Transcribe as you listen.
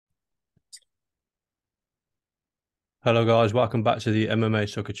Hello guys, welcome back to the MMA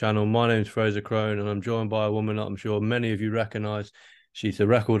Soccer channel. My name's Fraser Crone and I'm joined by a woman that I'm sure many of you recognise. She's the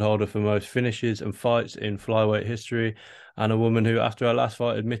record holder for most finishes and fights in flyweight history, and a woman who, after her last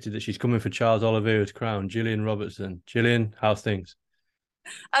fight, admitted that she's coming for Charles Oliveira's crown, Gillian Robertson. Gillian, how's things?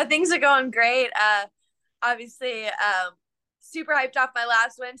 Things are going great. Obviously, super hyped off my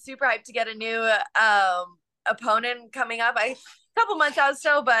last win. Super hyped to get a new opponent coming up. A couple months out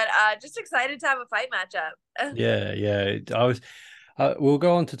still, but just excited to have a fight matchup. Yeah, yeah. I was. We'll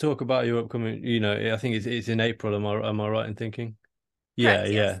go on to talk about your upcoming. I think it's in April. Am I right in thinking? Yeah,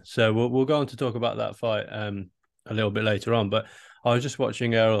 Correct. yeah. Yes. So we'll go on to talk about that fight a little bit later on. But I was just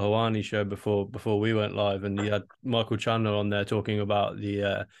watching Errol Hawani show before we went live, and he had Michael Chandler on there talking about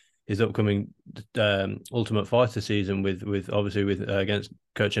the his upcoming Ultimate Fighter season with obviously with against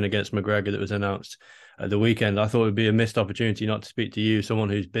coaching against McGregor that was announced at the weekend. I thought it would be a missed opportunity not to speak to you, someone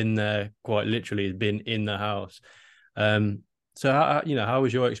who's been there quite literally, has been in the house. So how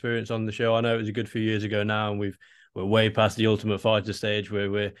was your experience on the show? I know it was a good few years ago now, and we're way past the Ultimate Fighter stage where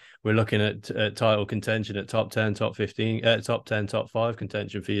we're looking at title contention at top 10, top 15, top 10, top 5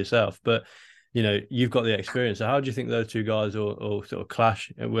 contention for yourself. But you've got the experience. So how do you think those two guys will sort of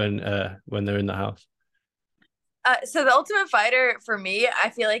clash when they're in the house? So the Ultimate Fighter for me, I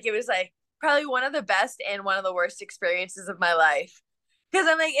feel like it was like probably one of the best and one of the worst experiences of my life. Because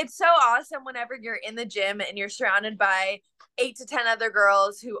I'm like, it's so awesome whenever you're in the gym and you're surrounded by 8 to 10 other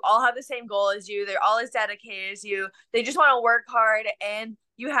girls who all have the same goal as you. They're all as dedicated as you. They just want to work hard. And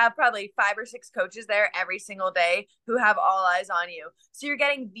you have probably 5 or 6 coaches there every single day who have all eyes on you. So you're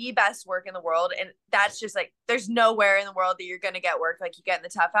getting the best work in the world. And that's just like, there's nowhere in the world that you're going to get work like you get in the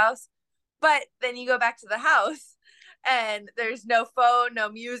tough house. But then you go back to the house and there's no phone, no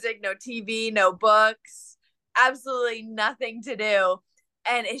music, no TV, no books, absolutely nothing to do.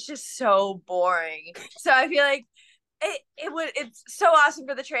 And it's just so boring. So I feel like it's so awesome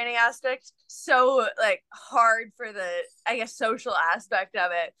for the training aspect, so like hard for the I guess social aspect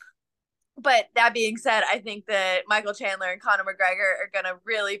of it. But that being said, I think that Michael Chandler and Conor McGregor are gonna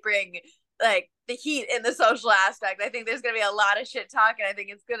really bring like the heat in the social aspect. I think there's gonna be a lot of shit talk, and I think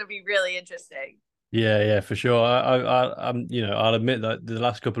it's gonna be really interesting. Yeah, yeah, for sure. I'm, I'll admit that the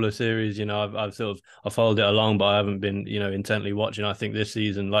last couple of series, I've sort of I followed it along, but I haven't been, intently watching. I think this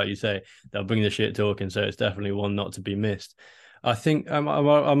season, like you say, they'll bring the shit talking, so it's definitely one not to be missed. I think I'm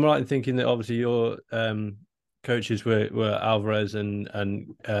right in thinking that obviously your coaches were Alvarez and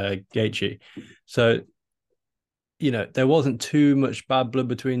Gaethje, so there wasn't too much bad blood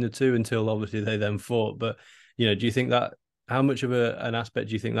between the two until obviously they then fought. But do you think that how much of an aspect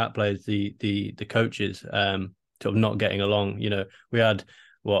do you think that plays the coaches sort of not getting along? We had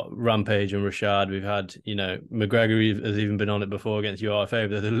what Rampage and Rashad. We've had McGregor has even been on it before against URFA.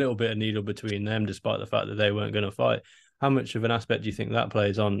 There's a little bit of needle between them, despite the fact that they weren't going to fight. How much of an aspect do you think that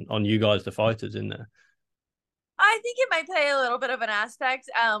plays on you guys, the fighters, in there? I think it might play a little bit of an aspect.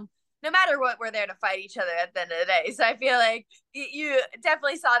 No matter what, we're there to fight each other at the end of the day. So I feel like you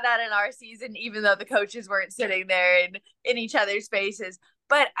definitely saw that in our season, even though the coaches weren't sitting there in each other's faces.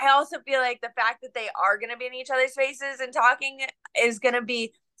 But I also feel like the fact that they are going to be in each other's faces and talking is going to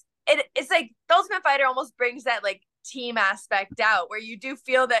be it's like the Ultimate Fighter almost brings that like team aspect out where you do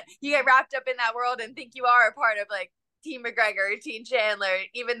feel that you get wrapped up in that world and think you are a part of like Team McGregor or Team Chandler,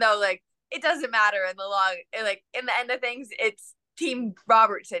 even though like it doesn't matter in the long like in the end of things, it's Team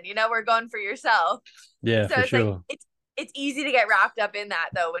Robertson. We're going for yourself. Yeah, So for it's like sure. it's easy to get wrapped up in that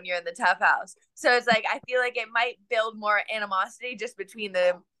though when you're in the tough house. So it's like I feel like it might build more animosity just between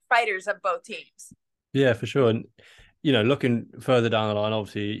the fighters of both teams. Yeah, for sure. And looking further down the line,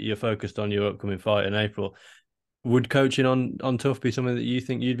 obviously you're focused on your upcoming fight in April. Would coaching on Tough be something that you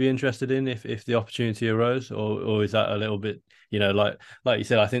think you'd be interested in if the opportunity arose, or is that a little bit, like you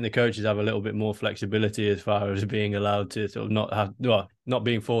said, I think the coaches have a little bit more flexibility as far as being allowed to sort of not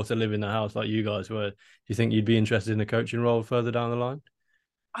being forced to live in the house like you guys were. Do you think you'd be interested in a coaching role further down the line?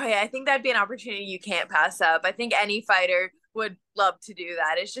 Oh yeah, I think that'd be an opportunity you can't pass up. I think any fighter would love to do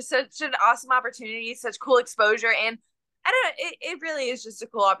that. It's just such an awesome opportunity, such cool exposure, and I don't know, it really is just a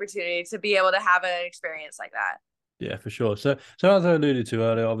cool opportunity to be able to have an experience like that. Yeah, for sure. So as I alluded to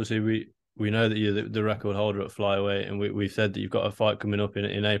earlier, obviously we know that you're the record holder at flyweight, and we've said that you've got a fight coming up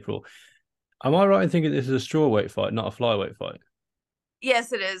in April. Am I right in thinking this is a strawweight fight, not a flyweight fight?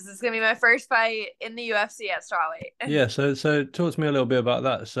 Yes, it is. It's gonna be my first fight in the UFC at strawweight. Yeah. So talk to me a little bit about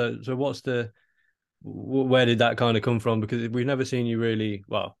that. So what's where did that kind of come from? Because we've never seen you really,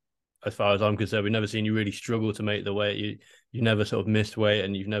 well, as far as I'm concerned, we've never seen you really struggle to make the weight. You never sort of missed weight,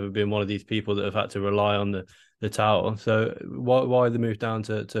 and you've never been one of these people that have had to rely on the tower. So why the move down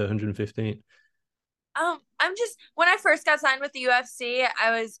to 115? I'm I'm just, when I first got signed with the UFC,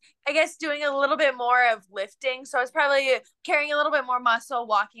 I was, I guess, doing a little bit more of lifting. So I was probably carrying a little bit more muscle,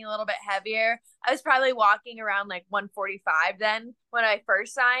 walking a little bit heavier. I was probably walking around like 145 then when I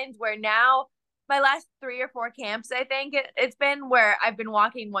first signed, where now my last 3 or 4 camps, I think it's been where I've been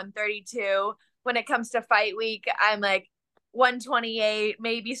walking 132. When it comes to fight week, I'm like 128,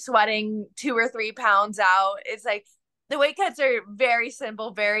 maybe sweating 2 or 3 pounds out. It's like the weight cuts are very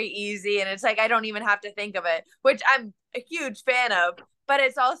simple, very easy, and it's like I don't even have to think of it, which I'm a huge fan of. But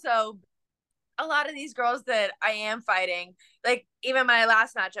it's also a lot of these girls that I am fighting, like even my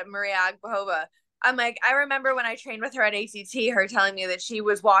last matchup, Maria Agbohova. I'm like, I remember when I trained with her at ACT, her telling me that she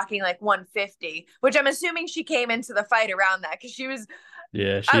was walking like 150, which I'm assuming she came into the fight around that because she was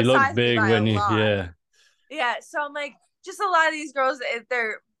Yeah, she looked outsized me big by a when you, lot. yeah. Yeah, so I'm like, just a lot of these girls,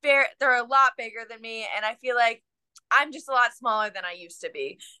 they're a lot bigger than me, and I feel like I'm just a lot smaller than I used to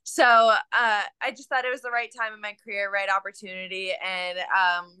be. So I just thought it was the right time in my career, right opportunity, and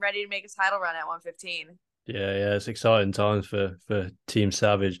ready to make a title run at 115. Yeah, it's exciting times for Team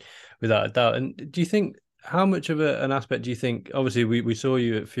Savage, without a doubt. And do you think how much of an aspect do you think? Obviously, we saw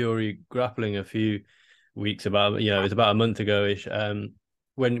you at Fury grappling a few weeks about, it was about a month ago ish.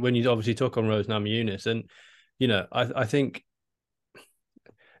 When you obviously took on Rose Namajunas, and I think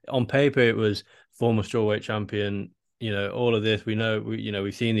on paper it was former strawweight champion. All of this we know.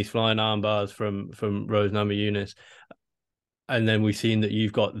 We've seen these flying arm bars from Rose Namajunas, and then we've seen that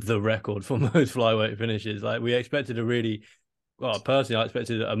you've got the record for most flyweight finishes. Like we expected a really, well, personally, I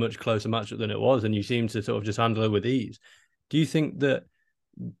expected a much closer matchup than it was, and you seem to sort of just handle it with ease. Do you think that,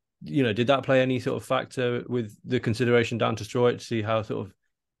 did that play any sort of factor with the consideration down to strawweight to see how sort of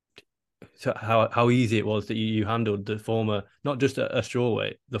how easy it was that you handled the former, not just a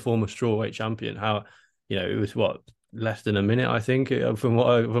strawweight, the former strawweight champion? How, it was what, less than a minute, I think, from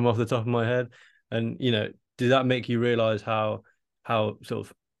off the top of my head, and did that make you realize how sort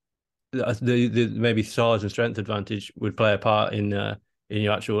of the maybe size and strength advantage would play a part in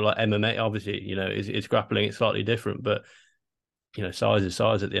your actual like MMA? Obviously, it's grappling, it's slightly different, but size is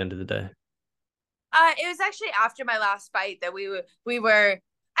size at the end of the day. It was actually after my last fight that we were.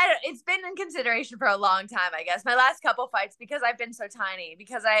 I don't. It's been in consideration for a long time, I guess. My last couple fights, because I've been so tiny,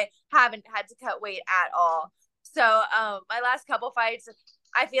 because I haven't had to cut weight at all. So, my last couple fights,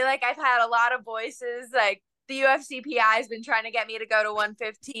 I feel like I've had a lot of voices. Like the UFC PI has been trying to get me to go to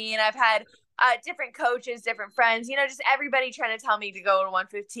 115. I've had different coaches, different friends, just everybody trying to tell me to go to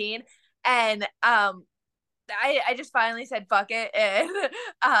 115. And I just finally said fuck it and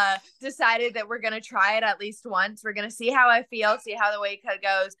decided that we're gonna try it at least once. We're gonna see how I feel, see how the weight cut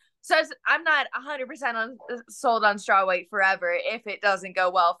goes. So I'm not 100% sold on straw weight forever if it doesn't go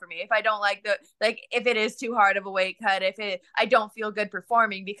well for me. If I don't if it is too hard of a weight cut, I don't feel good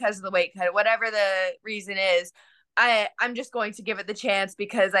performing because of the weight cut, whatever the reason is, I'm just going to give it the chance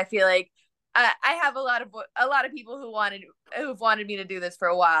because I feel like I have a lot of people who've wanted me to do this for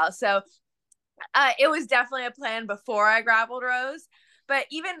a while. So it was definitely a plan before I grappled Rose. But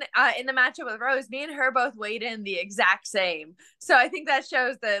even in the matchup with Rose, me and her both weighed in the exact same. So I think that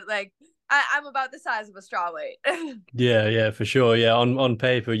shows that I'm about the size of a straw weight. Yeah, for sure. Yeah, on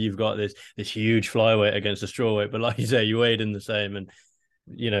paper you've got this huge flyweight against a strawweight, but like you say, you weighed in the same, and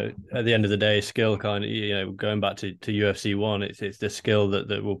at the end of the day, skill kind of going back to UFC 1, it's the skill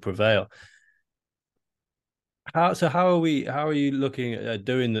that will prevail. How are you looking at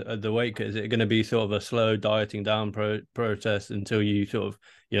doing the weight cut? Is it going to be sort of a slow dieting down process until you sort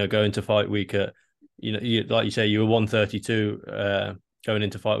of go into fight week at like you say, you were 132 going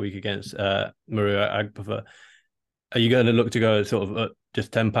into fight week against Maria Agbohova? Are you going to look to go sort of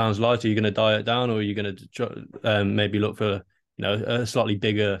just 10 pounds lighter? Are you going to diet down, or are you going to maybe look for a slightly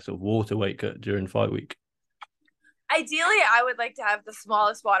bigger sort of water weight cut during fight week? Ideally, I would like to have the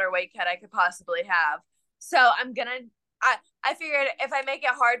smallest water weight cut I could possibly have. So I figured if I make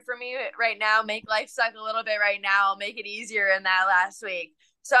it hard for me right now, make life suck a little bit right now, I'll make it easier in that last week.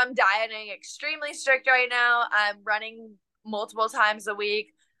 So I'm dieting extremely strict right now. I'm running multiple times a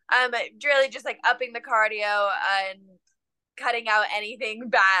week. I'm really just like upping the cardio and cutting out anything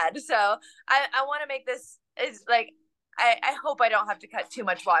bad. So I want to make this is like I hope I don't have to cut too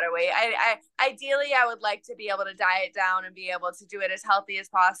much water weight. Ideally I would like to be able to diet down and be able to do it as healthy as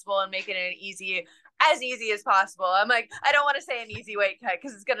possible and make it as easy as possible. I'm like, I don't want to say an easy weight cut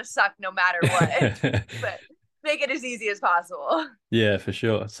because it's gonna suck no matter what. But make it as easy as possible. Yeah, for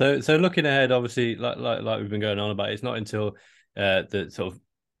sure. So looking ahead, obviously, like we've been going on about, it's not until the sort of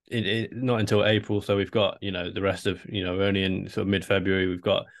not until April. So we've got the rest of we're only in sort of mid-February. We've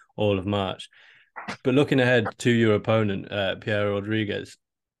got all of March. But looking ahead to your opponent, Pierre Rodriguez,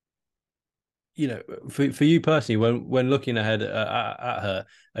 you know, for you personally, when looking ahead at her,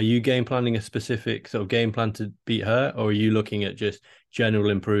 are you game planning a specific sort of game plan to beat her, or are you looking at just general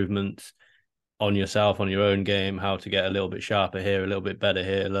improvements on yourself, on your own game, how to get a little bit sharper here, a little bit better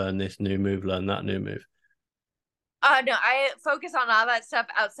here, learn this new move, learn that new move? No, I focus on all that stuff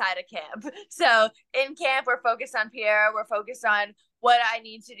outside of camp. So in camp, we're focused on Pierre. We're focused on what I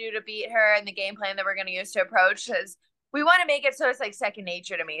need to do to beat her and the game plan that we're going to use to approach. Because we want to make it so it's like second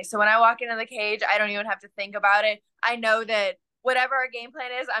nature to me. So when I walk into the cage, I don't even have to think about it. I know that whatever our game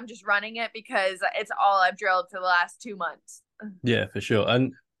plan is, I'm just running it because it's all I've drilled for the last 2 months. Yeah, for sure.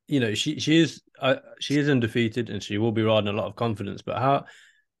 And you know, she is undefeated, and she will be riding a lot of confidence. But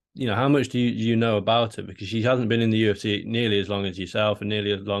how much do you know about her? Because she hasn't been in the UFC nearly as long as yourself, and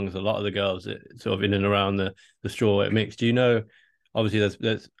nearly as long as a lot of the girls that sort of in and around the strawweight mix. Do you know? Obviously,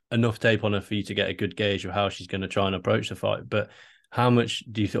 there's enough tape on her for you to get a good gauge of how she's going to try and approach the fight. But how much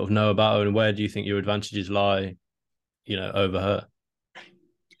do you sort of know about her, and where do you think your advantages lie? You know, over her.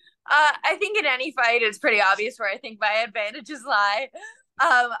 I think in any fight, it's pretty obvious where I think my advantages lie.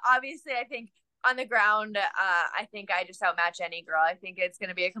 Obviously, I think on the ground, I think I just outmatch any girl. I think it's going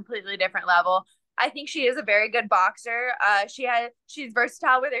to be a completely different level. I think she is a very good boxer. She's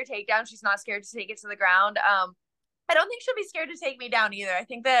versatile with her takedown. She's not scared to take it to the ground. I don't think she'll be scared to take me down either. I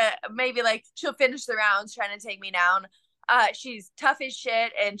think that maybe like she'll finish the rounds trying to take me down. She's tough as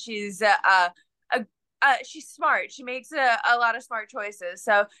shit, and she's smart. She makes a lot of smart choices.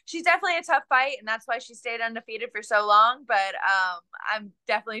 So she's definitely a tough fight, and that's why she stayed undefeated for so long. But I'm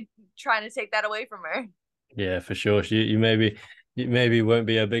definitely trying to take that away from her. Yeah, for sure. You maybe won't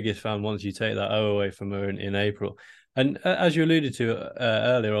be her biggest fan once you take that O away from her in April. And as you alluded to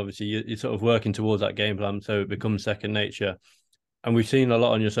earlier, obviously you're sort of working towards that game plan, so it becomes second nature. And we've seen a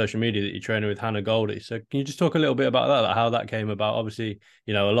lot on your social media that you're training with Hannah Goldie. So can you just talk a little bit about that, like how that came about? Obviously,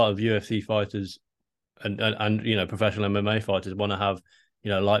 you know, a lot of UFC fighters and you know, professional MMA fighters want to have,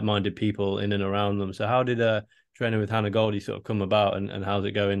 you know, like-minded people in and around them. So how did training with Hannah Goldie sort of come about, and how's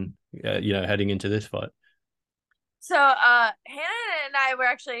it going, you know, heading into this fight? So Hannah and I were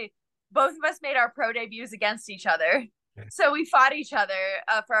actually, both of us made our pro debuts against each other. So we fought each other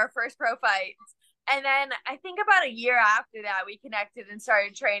for our first pro fight. And then I think about a year after that, we connected and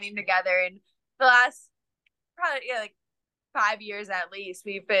started training together. And the last probably like 5 years at least,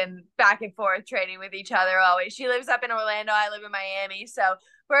 we've been back and forth training with each other always. She lives up in Orlando, I live in Miami, so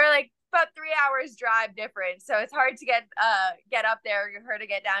we're like about 3 hours drive difference. So it's hard to get up there, her to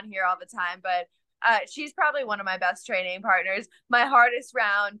get down here all the time. But she's probably one of my best training partners. My hardest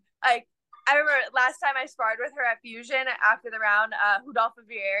round, like I remember last time I sparred with her at Fusion after the round, Hudolfo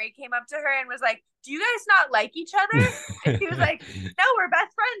Vieri came up to her and was like, "Do you guys not like each other?" And she was like, "No, we're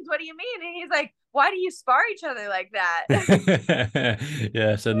best friends. What do you mean?" And he's like, "Why do you spar each other like that?"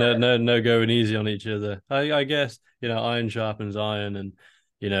 Yeah, so no going easy on each other. I guess, you know, iron sharpens iron, and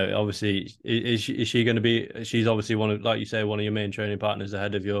you know, obviously, is she going to be? She's obviously one of, like you say, one of your main training partners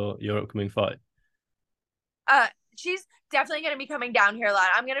ahead of your upcoming fight. She's definitely going to be coming down here a lot.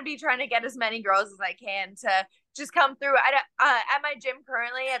 I'm going to be trying to get as many girls as I can to just come through. At my gym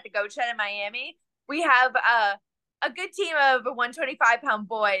currently at the Goat Shed in Miami, we have a good team of 125-pound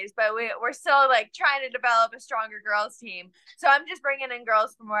boys, but we're still like trying to develop a stronger girls team. So I'm just bringing in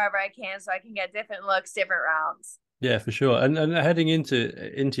girls from wherever I can so I can get different looks, different rounds. Yeah, for sure. And heading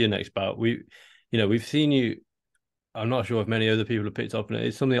into your next bout, we've seen you. I'm not sure if many other people have picked up on it.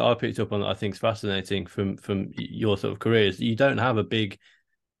 It's something I picked up on that I think is fascinating from your sort of careers. You don't have a big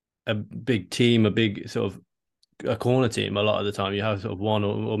team, a big sort of a corner team. A lot of the time, you have sort of one,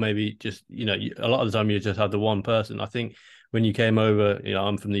 or maybe just, you know, a lot of the time you just have the one person. I think when you came over, you know,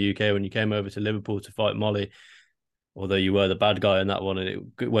 I'm from the UK. When you came over to Liverpool to fight Molly, although you were the bad guy in that one, and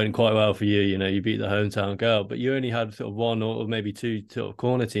it went quite well for you. You know, you beat the hometown girl, but you only had sort of one or maybe two sort of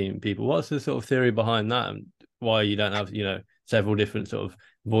corner team people. What's the sort of theory behind that? Why you don't have, you know, several different sort of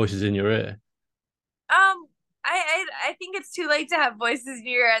voices in your ear? I think it's too late to have voices in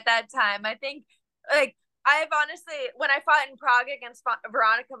your ear at that time. I think like I've honestly, when I fought in Prague against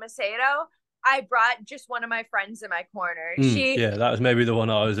Veronica Macedo, I brought just one of my friends in my corner. Yeah, that was maybe the one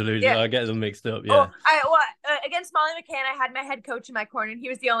I was alluding to. Yeah. I get them mixed up. Oh, Yeah. against Molly McCann, I had my head coach in my corner, and he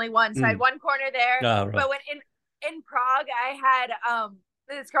was the only one. So I had one corner there. Ah, right. But when in Prague, I had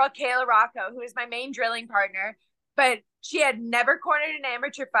this girl Kayla Rocco, who is my main drilling partner, but she had never cornered an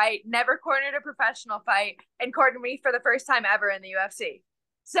amateur fight, never cornered a professional fight, and cornered me for the first time ever in the UFC.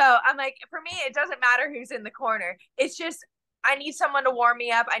 So I'm like, for me, it doesn't matter who's in the corner. It's just I need someone to warm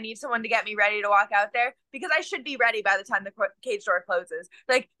me up. I need someone to get me ready to walk out there because I should be ready by the time the cage door closes.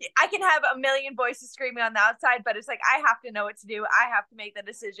 Like I can have a million voices screaming on the outside, but it's like I have to know what to do. I have to make the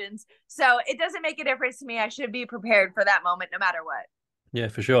decisions. So it doesn't make a difference to me. I should be prepared for that moment no matter what. Yeah,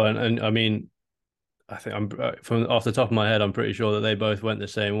 for sure. And I mean, I think I'm from off the top of my head, I'm pretty sure that they both went the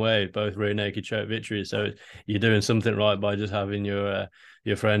same way, both rear naked choke victories. So you're doing something right by just having your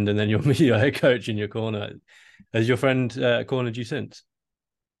friend and then your head coach in your corner. Has your friend cornered you since?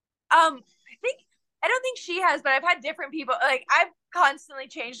 I think I don't think she has, but I've had different people. Like I've constantly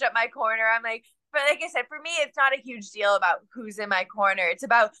changed up my corner. I'm like, but like I said, for me, it's not a huge deal about who's in my corner. It's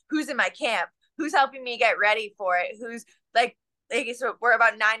about who's in my camp, who's helping me get ready for it, who's like so we're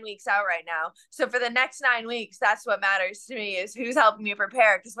about 9 weeks out right now. So for the next 9 weeks, that's what matters to me is who's helping me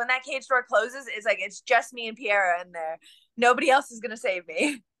prepare. Because when that cage door closes, it's like it's just me and Piera in there. Nobody else is gonna save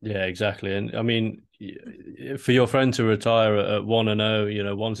me. Yeah, exactly. And I mean, for your friend to retire at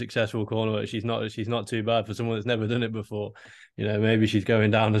 1-0, one successful corner, she's not too bad for someone that's never done it before. Maybe she's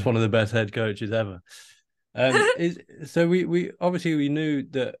going down as one of the best head coaches ever. Is so we obviously we knew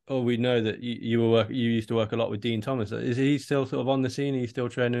that, or we know that you used to work a lot with Dean Thomas. Is he still sort of on the scene? Are you still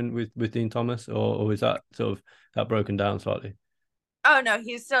training with Dean Thomas, or is that sort of that broken down slightly? Oh no,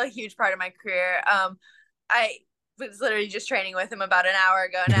 he's still a huge part of my career. I was literally just training with him about an hour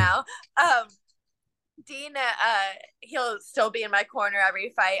ago now. Dean, he'll still be in my corner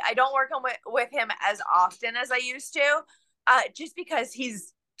every fight. I don't work on with him as often as I used to, just because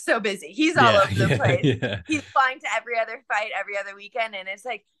he's so busy. He's all Yeah, over the place. yeah. He's flying to every other fight, every other weekend, and it's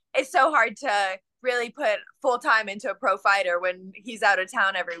like it's so hard to really put full time into a pro fighter when he's out of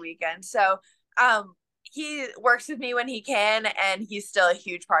town every weekend. So, he works with me when he can, and he's still a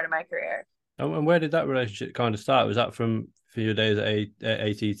huge part of my career. And where did that relationship kind of start? Was that from for your days at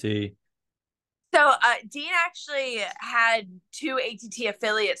ATT? So Dean actually had two ATT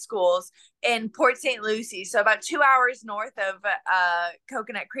affiliate schools in Port St. Lucie, so about 2 hours north of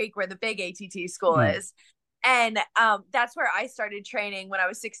Coconut Creek, where the big ATT school Hmm. is. And that's where I started training when I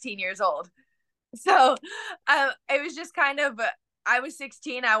was 16 years old. So it was just kind of, I was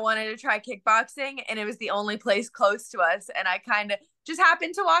 16, I wanted to try kickboxing, and it was the only place close to us. And I kind of just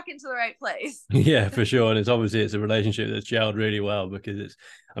happened to walk into the right place. Yeah, for sure. And it's a relationship that's gelled really well because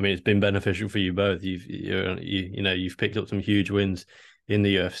it's been beneficial for you both. You've picked up some huge wins in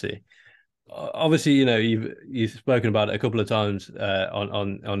the UFC. Obviously, you've spoken about it a couple of times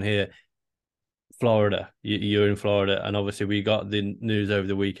on here. Florida, you're in Florida, and obviously we got the news over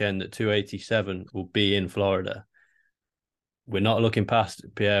the weekend that 287 will be in Florida. We're not looking past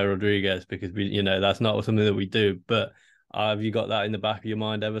Pierre Rodriguez because that's not something that we do. But have you got that in the back of your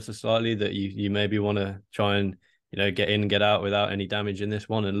mind ever so slightly that you maybe want to try and get in and get out without any damage in this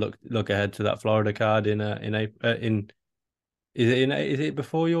one and look ahead to that Florida card is it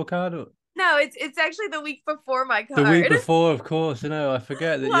before your card or No, it's actually the week before my the week card. before? Of course, I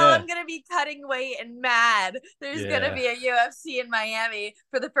forget that. Well, Yeah, I'm gonna be cutting weight and mad. There's gonna yeah. be a UFC in Miami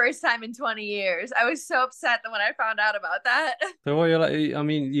for the first time in 20 years. I was so upset that when I found out about that. So what you're like? I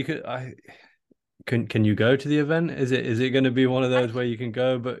mean, you could. I can you go to the event? Is it going to be one of those where you can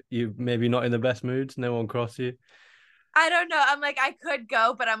go, but you maybe not in the best moods? No one cross you. I don't know. I'm like, I could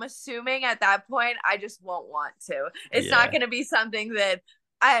go, but I'm assuming at that point I just won't want to. It's not Yeah. gonna be something that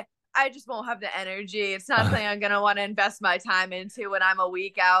I I just won't have the energy. It's not something I'm gonna want to invest my time into when I'm a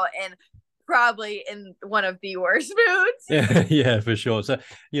week out and probably in one of the worst moods. Yeah, yeah, for sure. So,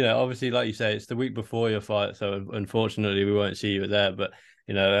 obviously, like you say, it's the week before your fight. So, unfortunately, we won't see you there. But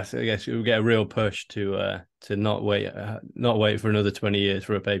I guess we'll get a real push to not wait for another 20 years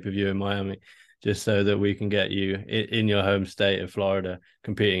for a pay per view in Miami, just so that we can get you in your home state of Florida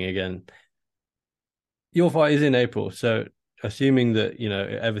competing again. Your fight is in April, so assuming that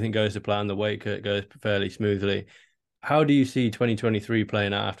everything goes to plan, the weight cut goes fairly smoothly. How do you see 2023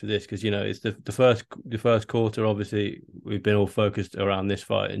 playing out after this? Because it's the first quarter. Obviously, we've been all focused around this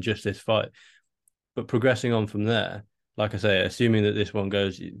fight and just this fight, but progressing on from there, like I say, assuming that this one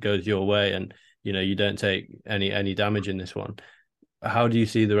goes your way and you don't take any damage in this one, how do you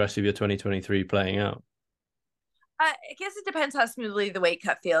see the rest of your 2023 playing out? I guess it depends how smoothly the weight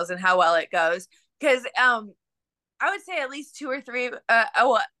cut feels and how well it goes. Because I would say at least two or three,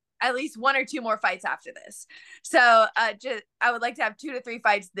 at least one or two more fights after this. So I would like to have 2 to 3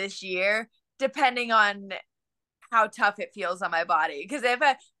 fights this year, depending on how tough it feels on my body. Because if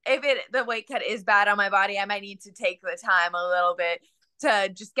the weight cut is bad on my body, I might need to take the time a little bit to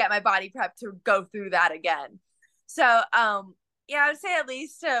just get my body prepped to go through that again. So yeah, I would say at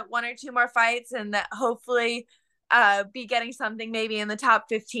least one or two more fights, and that hopefully be getting something maybe in the top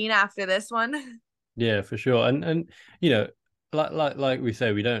 15 after this one. Yeah, for sure. And like we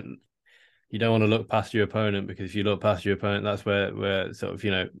say, we don't you don't want to look past your opponent, because if you look past your opponent, that's where sort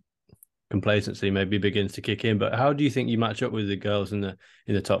of, complacency maybe begins to kick in. But how do you think you match up with the girls in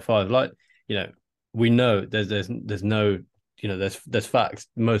the top five? Like, we know there's no, there's facts.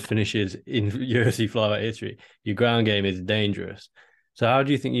 Most finishes in UFC flyweight history, your ground game is dangerous. So how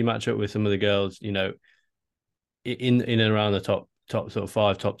do you think you match up with some of the girls, in and around the top sort of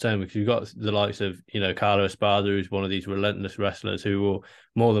 5, top 10? Because you've got the likes of, Carla Espada, who's one of these relentless wrestlers who will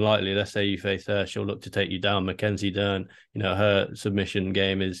more than likely, let's say you face her, she'll look to take you down. Mackenzie Dern, her submission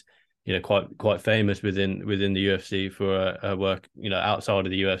game is, quite famous within the UFC for her work, outside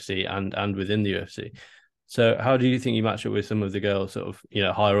of the UFC and within the UFC. So how do you think you match up with some of the girls sort of,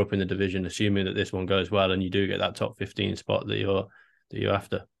 higher up in the division, assuming that this one goes well and you do get that top 15 spot that you're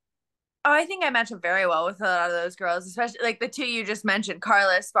after? Oh, I think I match up very well with a lot of those girls, especially like the two you just mentioned,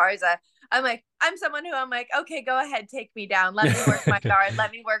 Carla Esparza. I'm someone who I'm like, okay, go ahead, take me down. Let me work my guard.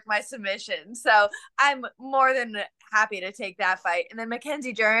 Let me work my submission. So I'm more than happy to take that fight. And then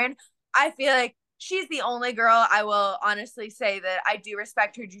Mackenzie Dern, I feel like she's the only girl I will honestly say that I do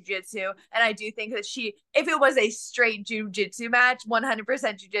respect her jujitsu. And I do think that if it was a straight jujitsu match, 100%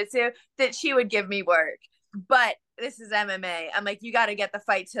 jujitsu, that she would give me work. But this is MMA. I'm like, you got to get the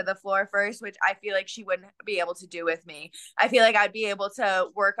fight to the floor first, which I feel like she wouldn't be able to do with me. I feel like I'd be able to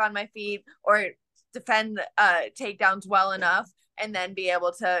work on my feet or defend takedowns well enough and then be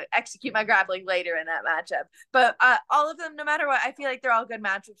able to execute my grappling later in that matchup. But all of them, no matter what, I feel like they're all good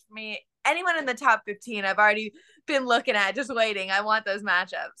matchups for me. Anyone in the top 15, I've already been looking at, just waiting. I want those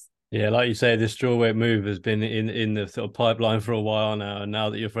matchups. Yeah, like you say, this strawweight move has been in the sort of pipeline for a while now, and now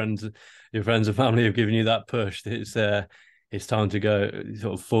that your friends and family have given you that push, it's time to go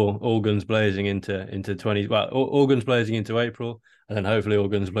sort of full all guns blazing into 20. Well, all guns blazing into April, and then hopefully all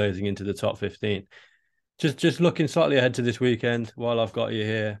guns blazing into the top 15. Just looking slightly ahead to this weekend, while I've got you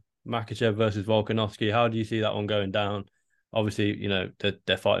here, Makhachev versus Volkanovski. How do you see that one going down? Obviously,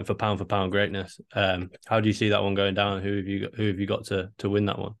 they're fighting for pound greatness. How do you see that one going down? Who have you got to win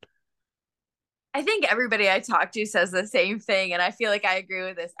that one? I think everybody I talk to says the same thing, and I feel like I agree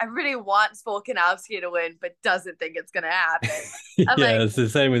with this. Everybody wants Volkanovski to win, but doesn't think it's going to happen. I'm Yeah, like, it's the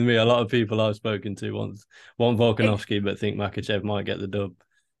same with me. A lot of people I've spoken to want Volkanovski, but think Makhachev might get the dub.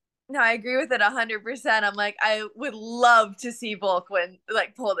 no, I agree with it 100%. I'm like, I would love to see Volk win,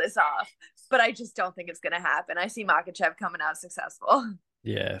 like pull this off, but I just don't think it's going to happen. I see Makhachev coming out successful.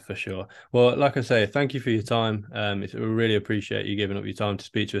 Yeah, for sure. Well, like I say, thank you for your time. We really appreciate you giving up your time to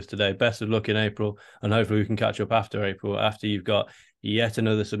speak to us today. Best of luck in April, and hopefully we can catch up after April, after you've got yet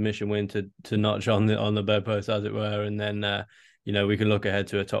another submission win to notch on the bedpost, as it were, and then we can look ahead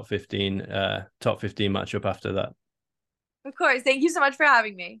to a top 15 matchup after that. Of course. Thank you so much for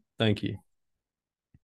having me. Thank you.